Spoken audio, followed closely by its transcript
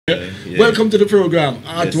Welcome to the program,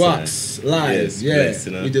 Hott Live, yes,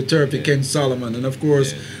 with the therapy Ken Soloman, and of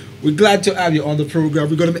course, we're glad to have you on the program.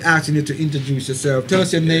 We're going to be asking you to introduce yourself. Tell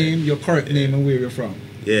us your name, your correct name, and where you're from.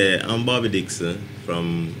 Yeah, I'm Bobby Dixon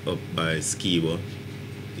from up by Skibo,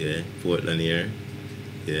 Portland here.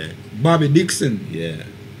 Bobby Dixon.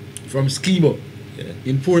 From Skibo.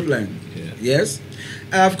 In Portland. Yes.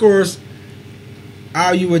 Of course,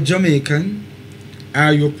 are you a Jamaican?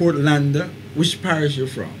 Are you a Portlander? Which parish you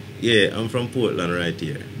from? Yeah, I'm from Portland right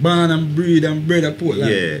here. Born and bred at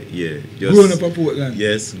Portland? Just grown up at Portland?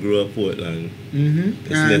 Yes, grew up Portland.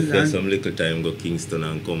 Just left for some little time, go Kingston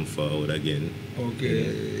and come forward again.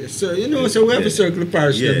 Okay. So, you know, so we have a circle of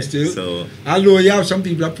parish them still. So, although you have some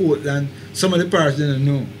people at Portland, some of the parish they don't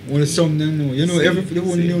know. Only some them know. You know, they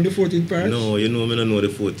only know the 14th parish? No, you know, I don't know the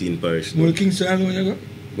 14th parish. Well, Kingston alone you go?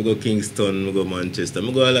 I go Kingston, I go Manchester, I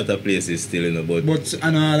go a lot of places still, you know, but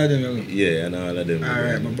and all of them you go? Yeah, and all of them.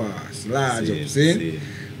 Alright, my boss. Large up, see?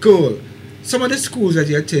 Cool. Some of the schools that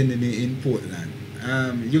you attended in Portland,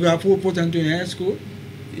 you got Portland Junior High School?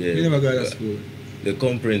 Yeah. You never got that school? The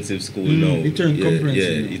comprehensive school now. It turned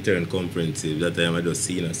comprehensive. Yeah, it turned comprehensive. That time I just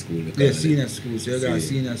senior school. Yeah, senior school. So you got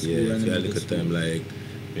senior school. Yeah, and for a little time, like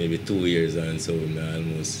maybe 2 years and so I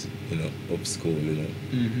almost, you know, up school, you know.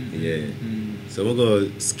 So we go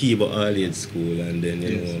Skibo all age school and then,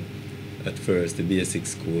 you know, at first the basic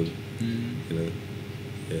school, you know.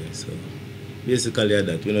 So basically at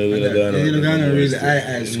that, we don't go to really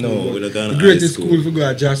high school. No, we don't go to the greatest school for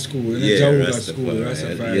go to jazz school, Jehovah school,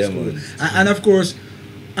 Rastafari school. Man. And of course,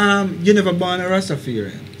 you never born a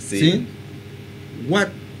Rastafarian. See?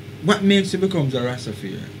 What makes you become a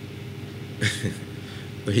Rastafarian?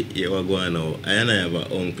 Yeah, we're going now. I have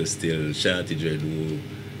an uncle still, Shorty Dread, who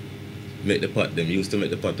make the pot. Them used to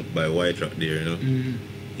make the pot up by White Rock there, you know.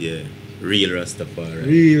 Yeah, real Rastafari.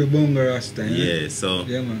 Real Bunga Rasta. Yeah, so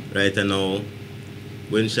right now,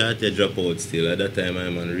 when Shorty drop out still, at that time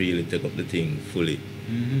I man really take up the thing fully.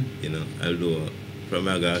 You know, although from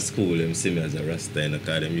I go to school, them see me as a Rasta, and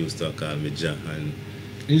because them used to call me Ja and.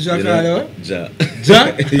 You call her what? Ja.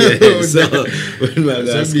 Ja? Yeah, so when I go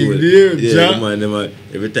to school, Ja.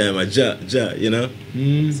 Every time I Ja, you know.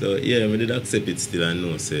 So yeah, I did accept it still and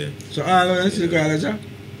no say. So all of them still call her Ja?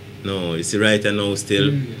 No, you see right now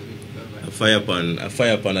still a fire pan at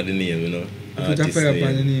the name, you know. Put a fire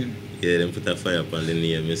pan the name. Yeah, them put a fire pan the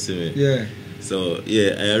name, you see me? Yeah. So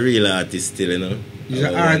yeah, I a real artist still, you know. You're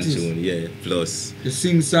an artist? Yeah, plus. You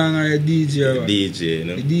sing song or a DJ or what? DJ, you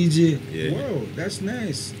know. A DJ? Yeah. Wow, that's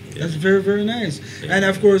nice. That's very, very nice. And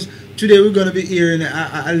of course, today we're going to be hearing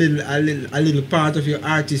a little part of your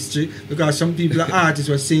artistry, because some people are artists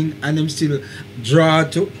who sing and them still draw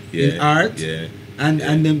to in art.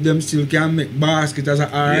 And them still can make basket as an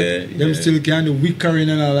art. Them still can do wickering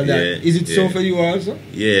and all of that. Is it so for you also?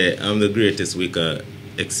 Yeah, I'm the greatest wicker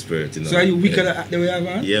expert, you know. So are you wicker the way I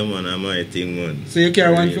want? Yeah, man, I'm my thing, man. So you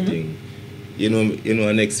carry one for me? You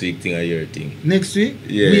know, next week thing are your thing. Next week?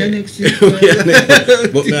 Yeah. We are next week.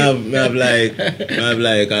 But I have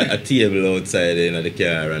like a table outside in the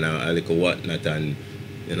car and a little whatnot and,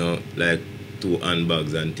 you know, like 2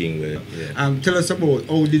 handbags and things. Tell us about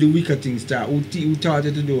how did the wicker thing start? Who taught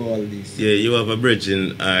you to do all this? Yeah, you have a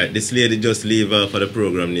bridging. This lady just leave for the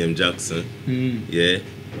program named Jackson. Yeah.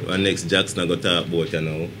 And next Jackson I got to talk about you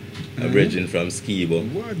now. A bridging from Skibo.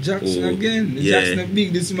 What, Jackson again? Jackson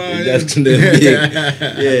big this man. Jackson big.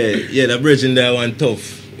 Yeah, the bridging there one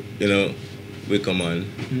tough. You know, we come on.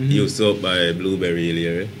 He used to up by Blueberry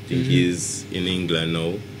earlier. I think he's in England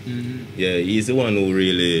now. Yeah, he's the one who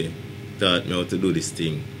really taught me how to do this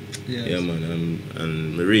thing. Yeah, man,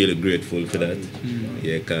 I'm really grateful for that.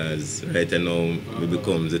 Yeah, because right now it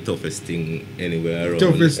becomes the toughest thing anywhere around.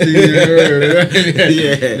 Toughest thing in the world, right?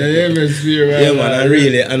 The hemisphere, right? Yeah,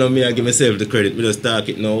 man, I know me, I give myself the credit. We just talk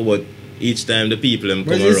it now, but each time the people come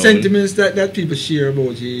around. The sentiments that people share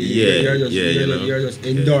about you, you're just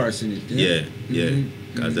endorsing it. Yeah.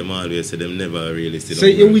 Because them always say them never really sit down. So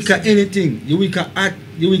you wicker anything? You wicker hat?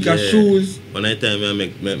 You wicker shoes? One time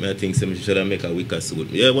I think I should make a wicker suit.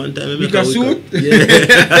 Yeah, one time I make a suit?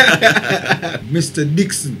 Yeah. Mr.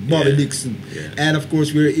 Dixon, Bobby Dixon. And of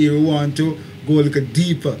course we're here, we want to go a little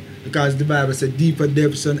deeper, because the Bible said deeper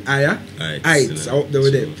depths and higher heights out there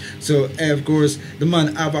with them. So of course the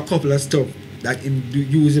man have a couple of stuff that him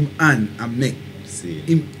use him and make.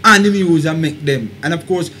 Him use and make them. And of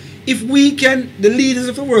course, if we can, the leaders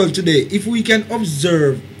of the world today, if we can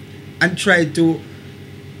observe and try to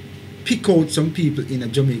pick out some people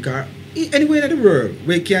in Jamaica, anywhere in the world,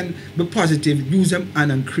 we can be positive, use them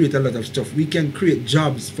and create a lot of stuff. We can create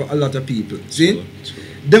jobs for a lot of people. See?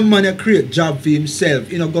 Them man create job for himself.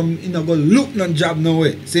 He not go look no job no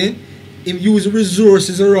way. See? Him use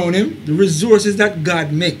resources around him, the resources that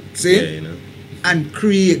God make. See? Yeah, you know. And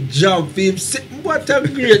create job for himself. What a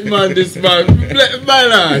great man this man. My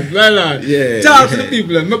lad. Yeah. Talk to the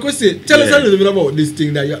people. Tell us a little bit about this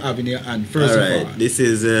thing that you have in your hand, first of all. This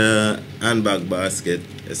is a handbag basket,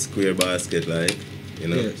 a square basket like, you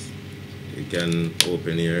know. Yes. You can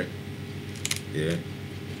open here. Yeah.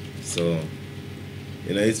 So,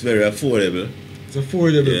 you know, it's very affordable. It's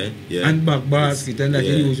affordable. Yeah. Handbag basket and that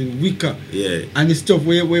you use in wicker. Yeah. And the stuff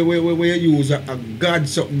where you use a God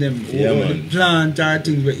something them. Yeah, or man. the plant or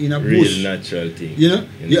things in a bush. Real natural thing. You know?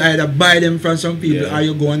 You either buy them from some people or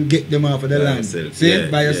you go and get them off of the land.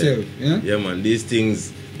 By yourself. Yeah, man. These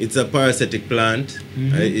things, it's a parasitic plant.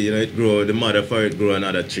 You know, it grow, the mother for it grow on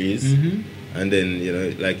other trees. And then, you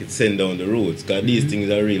know, like it send down the roots. Because these things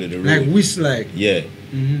are really the roots. Like whisk like. Yeah.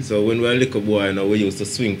 So when we were a little boy, you know, we used to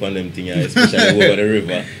swing from them things, especially over the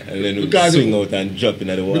river. And then we swing out and drop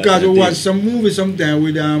into the water. Because we watch some movies sometimes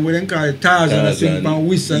with them call it Tarzan and swing from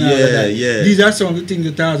whisk and all of that. Yeah. These are some of the things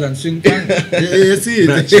that Tarzan swing from. You see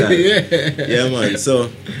it? Yeah, man. So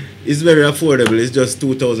it's very affordable. It's just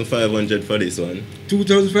 $2,500 for this one.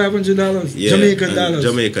 $2,500? Yeah, Jamaican dollars?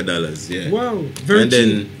 Jamaican dollars, yeah. Wow, very cheap. And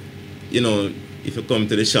then, you know, if you come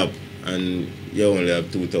to the shop and you only have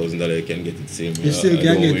 $2,000, you can get it the same. You still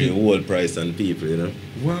can get it. The whole price on people, you know.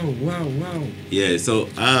 Wow. Yeah, so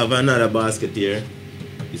I have another basket here.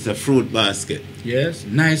 It's a fruit basket. Yes,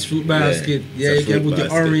 nice fruit basket. Yeah, you can put your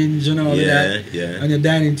orange and all of that. Yeah. On your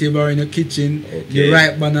dining table or in your kitchen. Your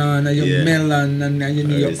ripe banana, your melon, and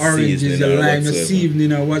your oranges, your lime, your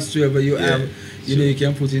seasoning or whatsoever you have. You know, you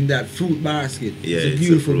can put in that fruit basket. Yeah, it's a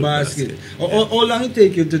beautiful basket. How long it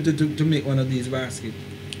take you to make one of these baskets?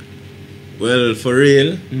 Well, for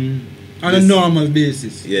real. On a normal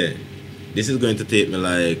basis. Yeah. This is going to take me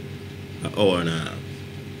like an hour and a half.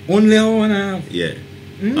 Only an hour and a half? Yeah.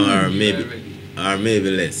 Or maybe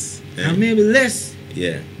less. Or maybe less?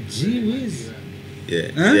 Yeah. Gee whiz.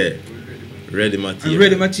 Yeah. Huh? Yeah. Ready material.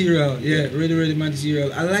 Ready material. Yeah. Ready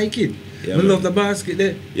material. I like it. Yeah, I love the basket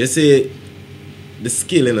there. You see, the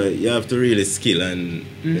skill, you know, you have to really skill and,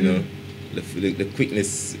 you know, the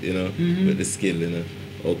quickness, you know, with the skill, you know,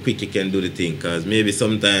 how quick you can do the thing. Because maybe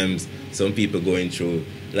sometimes some people going through,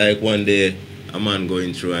 like one day, a man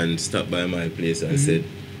going through and stopped by my place and said,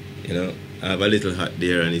 you know, I have a little hut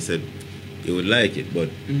there, and he said he would like it, but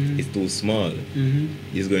it's too small.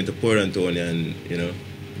 He's going to Port Antonio and, you know,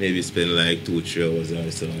 maybe spend like 2-3 hours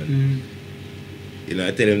or so. And, you know,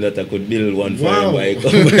 I tell him that I could build one for him by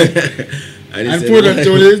and Port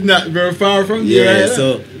Antonio is not very far from there. Yeah,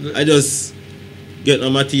 so I just get the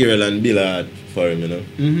material and build art for him, you know,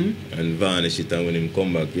 and varnish it, and when him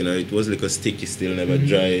come back, you know, it was like a sticky, still never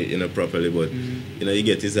dry, you know, properly, but, you know, he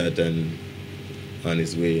get his art and on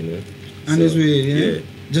his way, you know. On his way, yeah.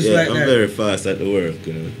 Just like I'm that. very fast at the work,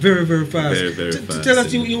 you know. Very fast. Very fast. Tell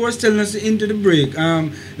us, you were telling us into the break,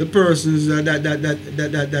 the persons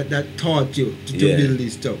that taught you to build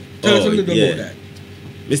this stuff. Tell us a little about that.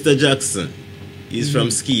 Mr. Jackson, he's from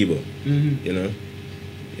Skibo, you know.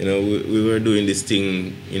 You know, we were doing this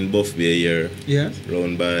thing in Buff Bay here,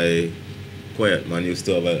 run by Quiet Man. Used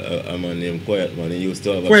to have a man named Quiet Man. He used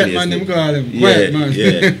to have a Quiet place Man, them there. call him. Quiet Man. He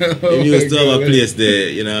used to have a place there,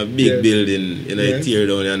 you know, a big building, you know, it tear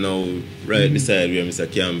down and now right beside where Mr.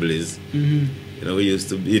 Campbell is. You know, we used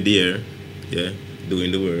to be there,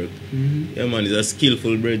 doing the work. Yeah, man, he's a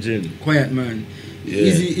skillful brethren. Quiet Man. Yeah.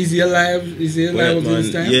 Is he alive? Is he alive at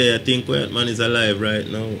this time? Yeah, I think Quiet Man is alive right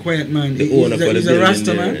now. Quiet Man. The owner for the he's a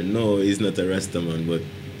Rasta man? No, he's not a Rasta man, but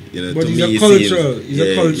you know, but to he's me, a cultural. He's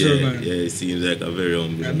a cultural man. Yeah, he seems like a very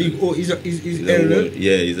humble. A big. Oh, he's elder.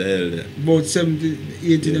 Yeah, he's an elder. About 70,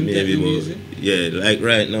 80 them maybe about, yeah, like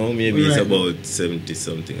right now, maybe it's about 70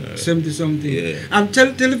 something. 70 something. Yeah.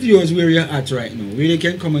 Tell the viewers where you're at right now, where they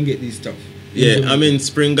can come and get this stuff. Yeah, I'm in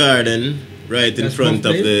Spring Garden. Right in front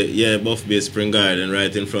of the Buff Bay Spring Garden,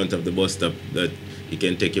 right in front of the bus stop that you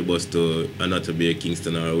can take your bus to Another Bay,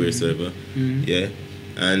 Kingston, or wheresoever. Yeah,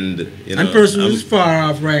 and you know, and person who's far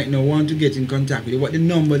off right now want to get in contact with you. What the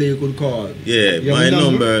number they could call? Yeah, my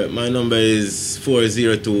number is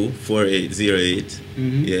 402-4808.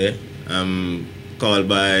 Yeah, I'm called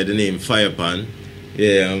by the name Firepan.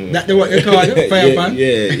 Yeah, that's what they call it, Firepan?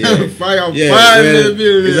 Yeah. Firepan. Well,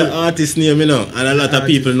 it's an artist name, you know, and a lot of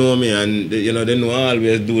people know me, and you know, they know I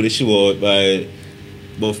always do the show out by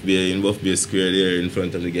Buff Bay, in Buff Bay Square there in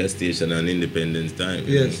front of the gas station on Independence Time.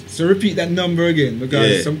 Yes, so repeat that number again,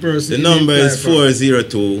 because some person... The number is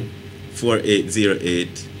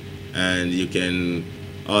 402-4808, and you can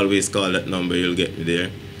always call that number, you'll get me there.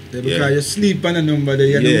 Yeah, because you sleep on a number there,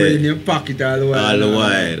 you know, in your pocket all the while. All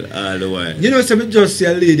the while. You know, some just see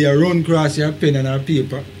a lady run across your pen and her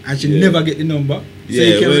paper and she never get the number. So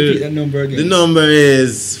you can repeat that number again. The number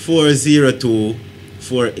is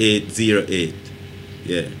 402-4808.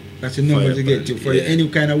 Yeah. That's the number to get to for any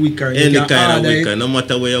kind of wicker. Any kind of wicker, no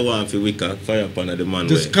matter where you want for wicker, fire upon the man.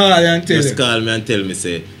 Just call and tell Just call me and tell me,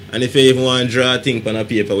 say. And if you even want to draw a thing on a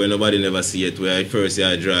paper where nobody never see it, where first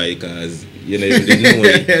you draw it because you know you didn't know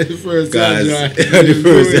it. The first you draw it. The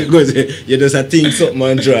first you just a think something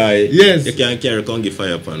and draw it. Yes. You can't carry come give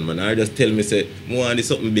fire upon man. Or just tell me say, I want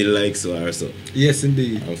something big like so or so. Yes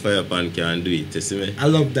indeed. And fire upon can do it, you see me? I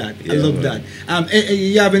love that. I love that.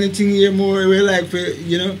 You have anything here more we like for,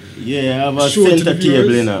 you know? Yeah, I have a center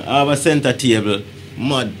table, you know. I have a center table,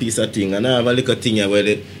 mad piece of thing, and I have a little thing here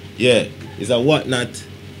where it's a whatnot.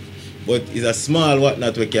 But it's a small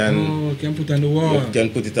whatnot we can put on the wall. We can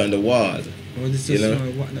put it on the wall. Oh, this is a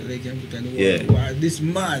small whatnot they can put on the wall. Yeah. Wow, this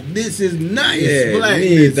is nice. Yeah,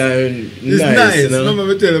 it's nice. You know? Remember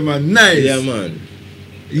me tell you, man, nice. Yeah, man.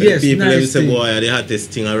 Yes, people nice them say, boy, are the hottest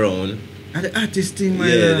thing around. And the artist thing, man.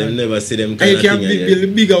 Yeah, they never see them kind of thing. And you can build the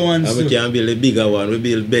bigger ones. And we can build the bigger one. We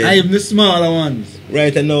build bed. I even the smaller ones.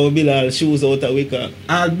 Right now, we build all shoes out of wicker.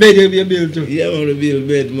 All bed you build too. Yeah, man, we build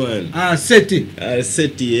bed, man. Settee.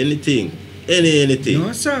 Settee, anything. Anything.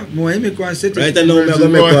 No, sir. More make one settee. Right now, I'm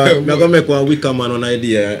going to make one wicker man on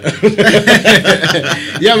idea.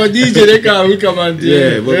 Yeah, but DJ, they call wicker man.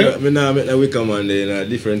 Yeah, but I now make a wicker man, a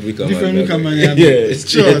different wicker man. Different wicker man, yeah. It's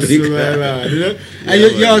trust, you know? And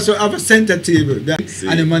you also have a center table.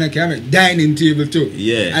 And the man can make dining table too.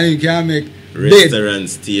 Yeah. And you can make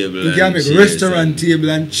restaurants table. You can make restaurant table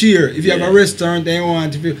and chair. If you have a restaurant and you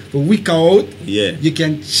want to wicker out, you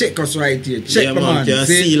can check us right here. Check the man. Can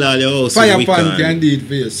seal all your house. Fire pan can do it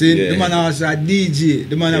for you. See, the man also a DJ,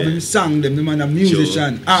 the man have him song them, the man a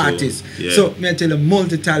musician, artist. So me I tell you,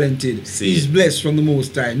 multi-talented. He's blessed from the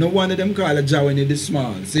Most High. No one of them call a jaw when it is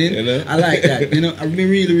small. See, I like that. You know, I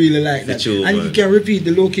really like that. True, and man. you can repeat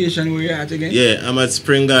the location where you're at again. Yeah, I'm at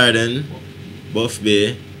Spring Garden, Buff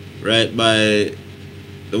Bay. Right by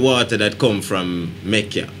the water that come from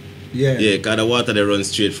Mecca. Yeah, because the water that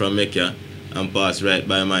runs straight from Mecca and pass right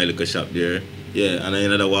by my little shop there. Yeah, and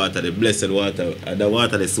then the water, the blessed water, the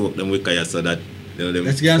water they soak them wicker so that them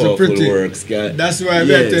powerful works. That's why I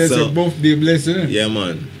tell you, so Buff Bay blessed. Yeah,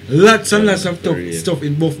 man. Lots and lots of stuff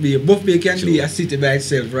in Buff Bay. Buff Bay can be a city by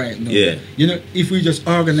itself right now. Yeah. You know, if we just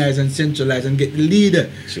organize and centralize and get the leader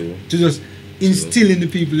to just instill in the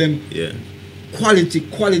people them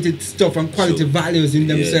quality stuff and quality values in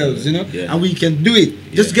themselves, you know, and we can do it.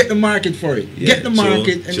 Just get the market for it. Get the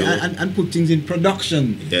market and put things in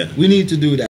production. We need to do that.